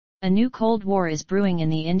A new Cold War is brewing in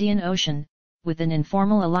the Indian Ocean, with an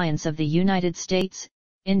informal alliance of the United States,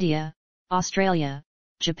 India, Australia,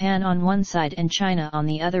 Japan on one side and China on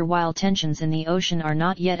the other, while tensions in the ocean are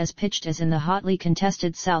not yet as pitched as in the hotly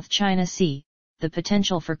contested South China Sea. The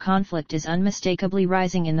potential for conflict is unmistakably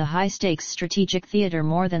rising in the high-stakes strategic theater.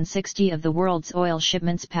 More than 60 of the world's oil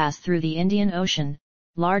shipments pass through the Indian Ocean,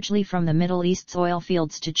 largely from the Middle East's oil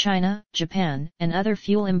fields to China, Japan, and other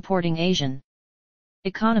fuel-importing Asian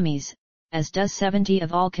economies, as does 70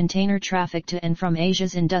 of all container traffic to and from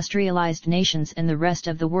Asia's industrialized nations and the rest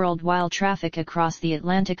of the world, while traffic across the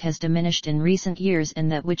Atlantic has diminished in recent years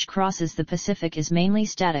and that which crosses the Pacific is mainly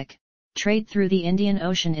static. Trade through the Indian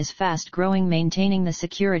Ocean is fast growing. Maintaining the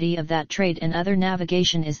security of that trade and other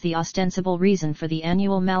navigation is the ostensible reason for the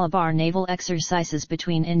annual Malabar naval exercises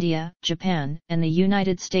between India, Japan, and the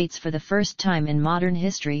United States. For the first time in modern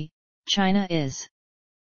history, China is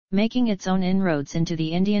making its own inroads into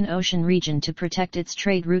the Indian Ocean region to protect its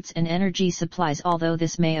trade routes and energy supplies. Although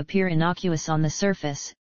this may appear innocuous on the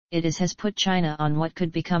surface, it has put China on what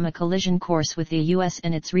could become a collision course with the US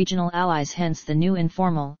and its regional allies, hence the new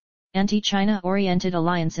informal, anti-China-oriented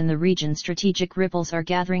alliance in the region. Strategic ripples are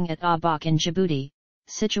gathering at Abak in Djibouti,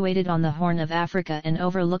 situated on the Horn of Africa and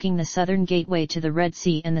overlooking the southern gateway to the Red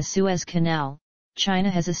Sea and the Suez Canal. China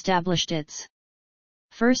has established its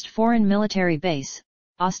first foreign military base,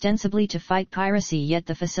 ostensibly to fight piracy, yet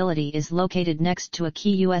the facility is located next to a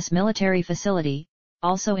key U.S. military facility,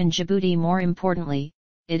 also in Djibouti. More importantly,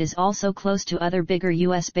 it is also close to other bigger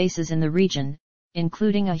U.S. bases in the region,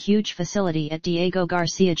 including a huge facility at Diego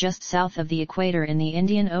Garcia just south of the equator in the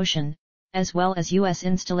Indian Ocean, as well as U.S.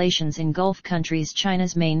 installations in Gulf countries.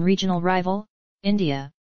 China's main regional rival,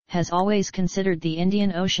 India, has always considered the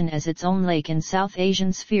Indian Ocean as its own lake in South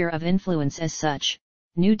Asian sphere of influence. As such,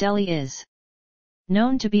 New Delhi is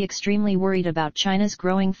known to be extremely worried about China's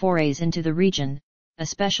growing forays into the region,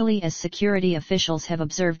 especially as security officials have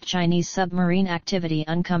observed Chinese submarine activity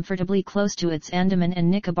uncomfortably close to its Andaman and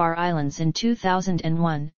Nicobar Islands. In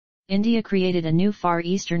 2001, India created a new Far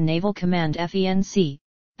Eastern Naval Command (FENC),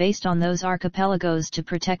 based on those archipelagos to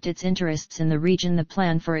protect its interests in the region. The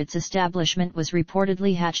plan for its establishment was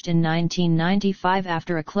reportedly hatched in 1995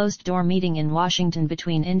 after a closed-door meeting in Washington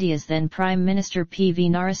between India's then Prime Minister P.V.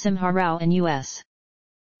 Narasimha Rao and U.S.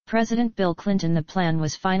 President Bill Clinton. The plan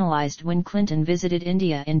was finalized when Clinton visited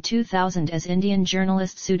India in 2000, as Indian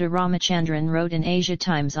journalist Sudha Ramachandran wrote in Asia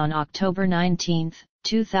Times on October 19,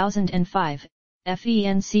 2005.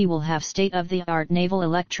 FENC will have state-of-the-art naval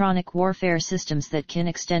electronic warfare systems that can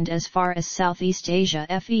extend as far as Southeast Asia.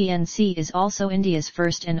 FENC is also India's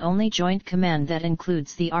first and only joint command that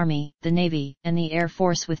includes the Army, the Navy, and the Air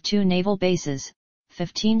Force, with 2 naval bases,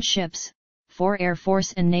 15 ships, 4 Air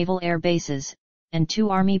Force and naval air bases, and 2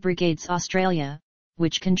 Army brigades. Australia,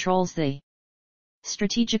 which controls the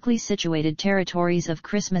strategically situated territories of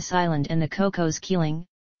Christmas Island and the Cocos Keeling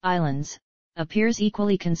Islands, appears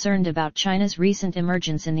equally concerned about China's recent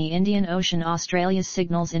emergence in the Indian Ocean. Australia's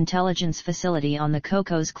Signals Intelligence Facility on the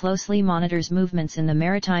Cocos closely monitors movements in the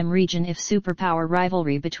maritime region. If superpower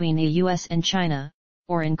rivalry between the US and China,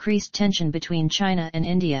 or increased tension between China and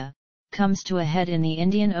India, comes to a head in the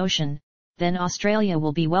Indian Ocean, then Australia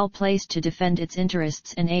will be well placed to defend its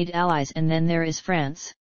interests and aid allies. And then there is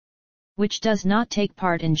France, which does not take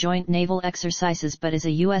part in joint naval exercises but is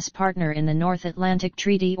a U.S. partner in the North Atlantic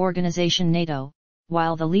Treaty Organization NATO,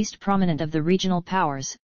 while the least prominent of the regional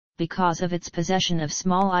powers, because of its possession of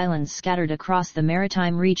small islands scattered across the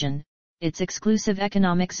maritime region. Its exclusive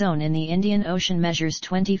economic zone in the Indian Ocean measures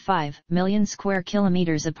 25 million square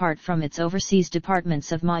kilometers apart from its overseas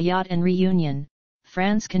departments of Mayotte and Réunion.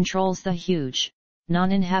 France controls the huge,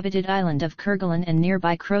 non-inhabited island of Kerguelen and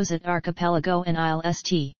nearby Crozet Archipelago and Isle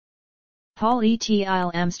St. Paul et Isle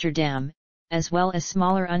Amsterdam, as well as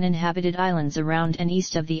smaller uninhabited islands around and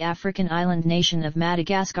east of the African island nation of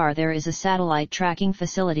Madagascar. There is a satellite tracking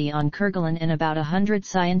facility on Kerguelen and about 100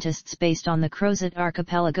 scientists based on the Crozet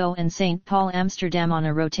Archipelago and St. Paul Amsterdam on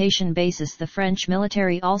a rotation basis. The French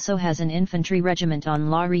military also has an infantry regiment on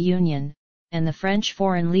La Réunion, and the French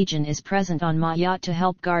Foreign Legion is present on Mayotte to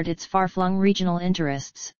help guard its far-flung regional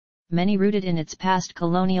interests, many rooted in its past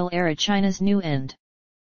colonial era. China's new and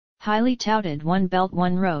highly touted One Belt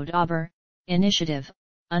One Road initiative,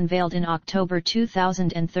 unveiled in October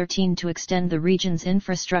 2013 to extend the region's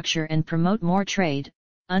infrastructure and promote more trade,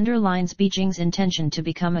 underlines Beijing's intention to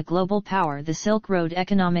become a global power. The Silk Road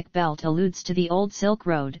economic belt alludes to the old Silk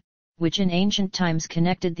Road, which in ancient times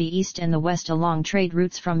connected the East and the West along trade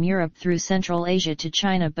routes from Europe through Central Asia to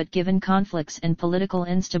China. But given conflicts and political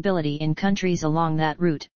instability in countries along that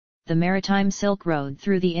route, the maritime Silk Road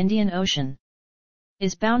through the Indian Ocean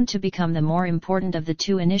is bound to become the more important of the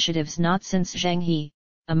two initiatives, not since Zheng He,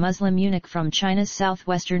 a Muslim eunuch from China's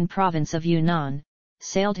southwestern province of Yunnan,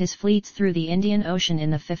 sailed his fleets through the Indian Ocean in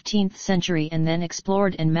the 15th century and then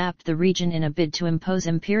explored and mapped the region in a bid to impose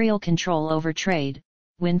imperial control over trade,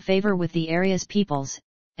 win favor with the area's peoples,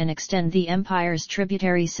 and extend the empire's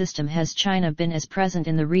tributary system. Has China been as present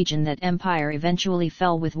in the region that empire eventually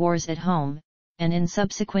fell with wars at home, and in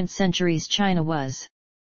subsequent centuries China was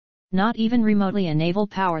not even remotely a naval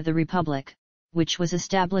power. The Republic, which was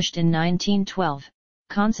established in 1912,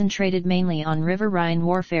 concentrated mainly on River Rhine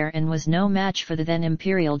warfare and was no match for the then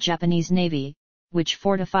Imperial Japanese Navy, which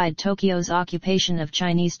fortified Tokyo's occupation of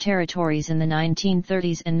Chinese territories in the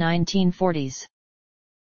 1930s and 1940s.